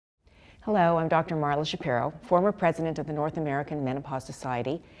Hello, I'm Dr. Marla Shapiro, former president of the North American Menopause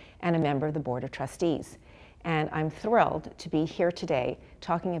Society and a member of the Board of Trustees. And I'm thrilled to be here today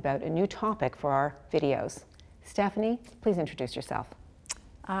talking about a new topic for our videos. Stephanie, please introduce yourself.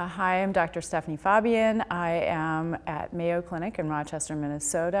 Hi, I'm Dr. Stephanie Fabian. I am at Mayo Clinic in Rochester,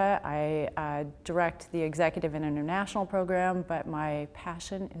 Minnesota. I direct the Executive and International program, but my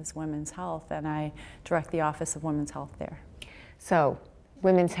passion is women's health, and I direct the Office of Women's Health there. So,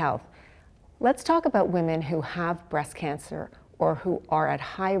 women's health. Let's talk about women who have breast cancer or who are at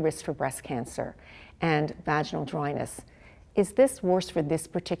high risk for breast cancer and vaginal dryness. Is this worse for this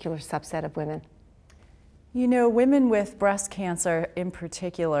particular subset of women? You know, women with breast cancer in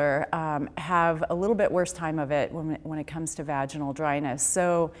particular have a little bit worse time of it when it comes to vaginal dryness.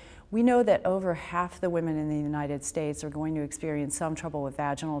 So we know that over half the women in the United States are going to experience some trouble with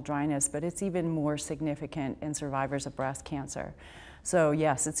vaginal dryness, but it's even more significant in survivors of breast cancer. So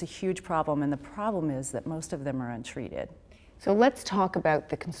yes, it's a huge problem, and the problem is that most of them are untreated. So let's talk about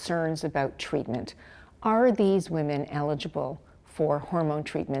the concerns about treatment. Are these women eligible for hormone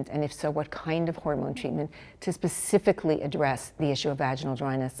treatment, and if so, what kind of hormone treatment to specifically address the issue of vaginal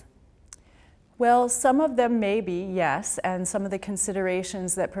dryness? Well, some of them may be, yes, and some of the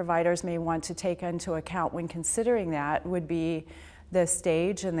considerations that providers may want to take into account when considering that would be the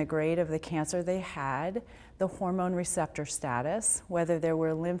stage and the grade of the cancer they had, the hormone receptor status, whether there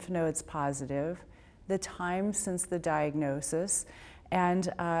were lymph nodes positive, the time since the diagnosis, and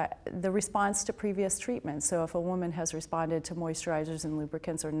the response to previous treatment. So if a woman has responded to moisturizers and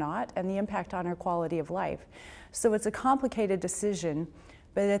lubricants or not, and the impact on her quality of life. So it's a complicated decision,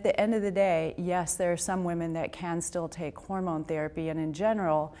 but at the end of the day, yes, there are some women that can still take hormone therapy, and in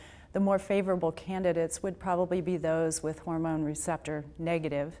general, the more favorable candidates would probably be those with hormone receptor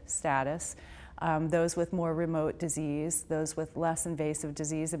negative status, those with more remote disease, those with less invasive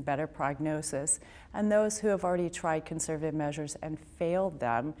disease and better prognosis, and those who have already tried conservative measures and failed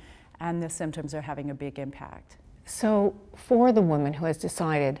them, and the symptoms are having a big impact. So for the woman who has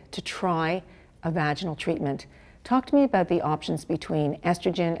decided to try a vaginal treatment, talk to me about the options between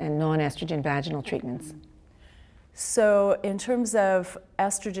estrogen and non-estrogen vaginal treatments. So in terms of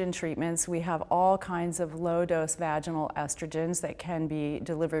estrogen treatments, we have all kinds of low-dose vaginal estrogens that can be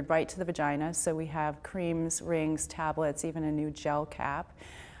delivered right to the vagina. So we have creams, rings, tablets, even a new gel cap.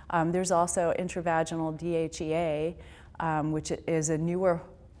 There's also intravaginal DHEA, which is a newer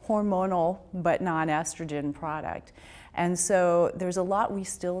hormonal but non-estrogen product. And so there's a lot we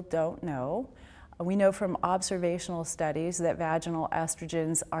still don't know. We know from observational studies that vaginal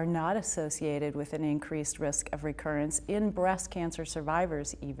estrogens are not associated with an increased risk of recurrence in breast cancer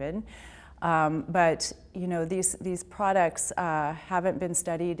survivors even. But you know, these products haven't been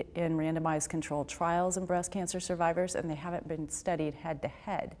studied in randomized controlled trials in breast cancer survivors, and they haven't been studied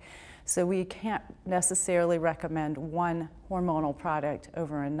head-to-head. So we can't necessarily recommend one hormonal product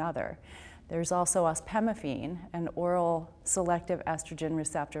over another. There's also ospemifene, an oral selective estrogen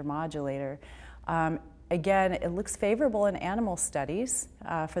receptor modulator. Again, it looks favorable in animal studies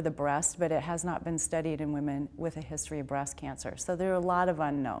for the breast, but it has not been studied in women with a history of breast cancer. So there are a lot of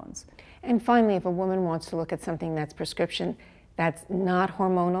unknowns. And finally, if a woman wants to look at something that's prescription, that's not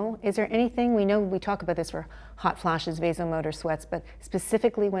hormonal, is there anything, we know we talk about this for hot flashes, vasomotor sweats, but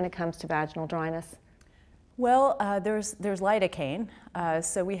specifically when it comes to vaginal dryness? Well, there's lidocaine.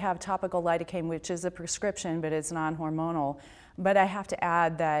 So we have topical lidocaine, which is a prescription, but it's non-hormonal. But I have to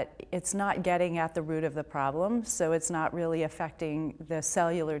add that it's not getting at the root of the problem, so it's not really affecting the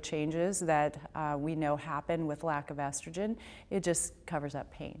cellular changes that we know happen with lack of estrogen. It just covers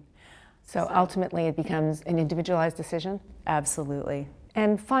up pain. So ultimately it becomes an individualized decision? Absolutely.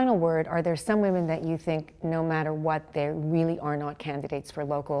 And final word, are there some women that you think no matter what, they really are not candidates for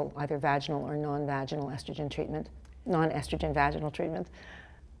local, either vaginal or non-vaginal estrogen treatment, non-estrogen vaginal treatment?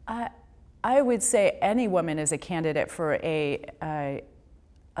 I would say any woman is a candidate for a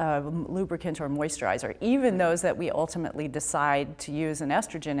lubricant or moisturizer, even those that we ultimately decide to use an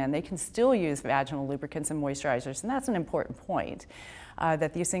estrogen in. They can still use vaginal lubricants and moisturizers, and that's an important point,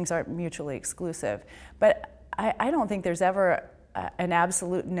 that these things aren't mutually exclusive. But I don't think there's ever an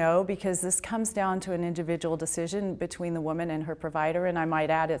absolute no, because this comes down to an individual decision between the woman and her provider, and I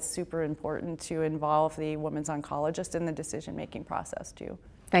might add it's super important to involve the woman's oncologist in the decision-making process too.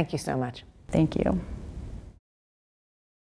 Thank you so much. Thank you.